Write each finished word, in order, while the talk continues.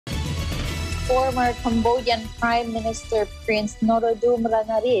Former Cambodian Prime Minister Prince Norodom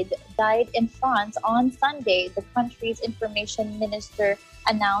Ranariddh died in France on Sunday, the country's information minister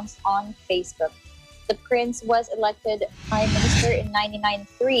announced on Facebook. The prince was elected prime minister in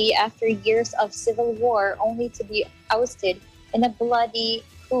 1993 after years of civil war, only to be ousted in a bloody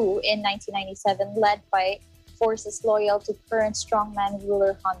coup in 1997 led by forces loyal to current strongman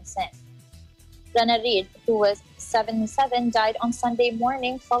ruler Hun Sen. Ranariddh, who was 77, died on Sunday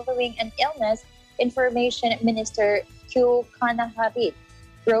morning following an illness, Information Minister Kyu Kanaharit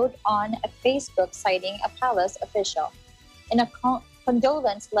wrote on a Facebook citing a palace official. In a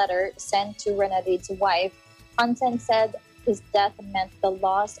condolence letter sent to Ranariddh's wife, Hun Sen said his death meant the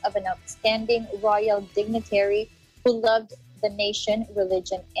loss of an outstanding royal dignitary who loved the nation,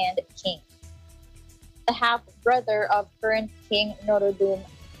 religion, and king. The half-brother of current King Norodom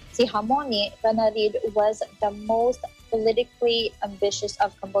Sihamoni, Ranariddh was the most politically ambitious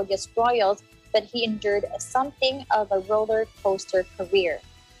of Cambodia's royals, but he endured something of a roller coaster career.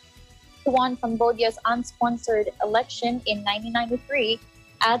 He won Cambodia's unsponsored election in 1993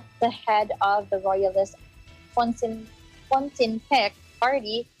 at the head of the royalist Fonsinpec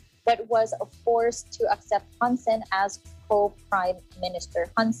party, but was forced to accept Hun Sen as co-prime minister.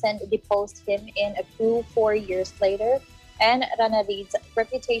 Hun Sen deposed him in a coup 4 years later, and Ranariddh's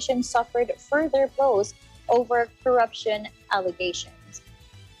reputation suffered further blows over corruption allegations.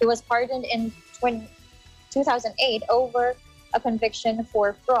 He was pardoned in 2008 over a conviction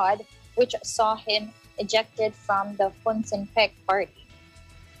for fraud, which saw him ejected from the Fonsinpec party,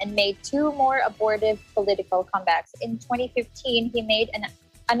 and made 2 more abortive political comebacks. In 2015, he made an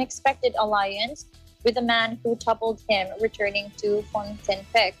unexpected alliance with the man who toppled him, returning to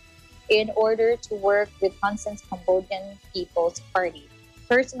Fonsinpec in order to work with Hun Sen's Cambodian People's Party.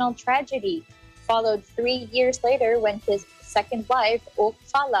 Personal tragedy followed 3 years later when his second wife, Ok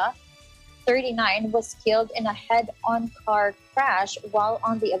Phala, 39, was killed in a head-on car crash while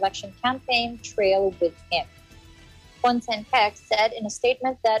on the election campaign trail with him. Fonsinpec said in a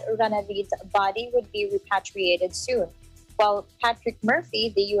statement that Ranariddh's body would be repatriated soon, while Patrick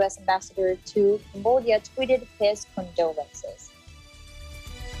Murphy, the U.S. ambassador to Cambodia, tweeted his condolences.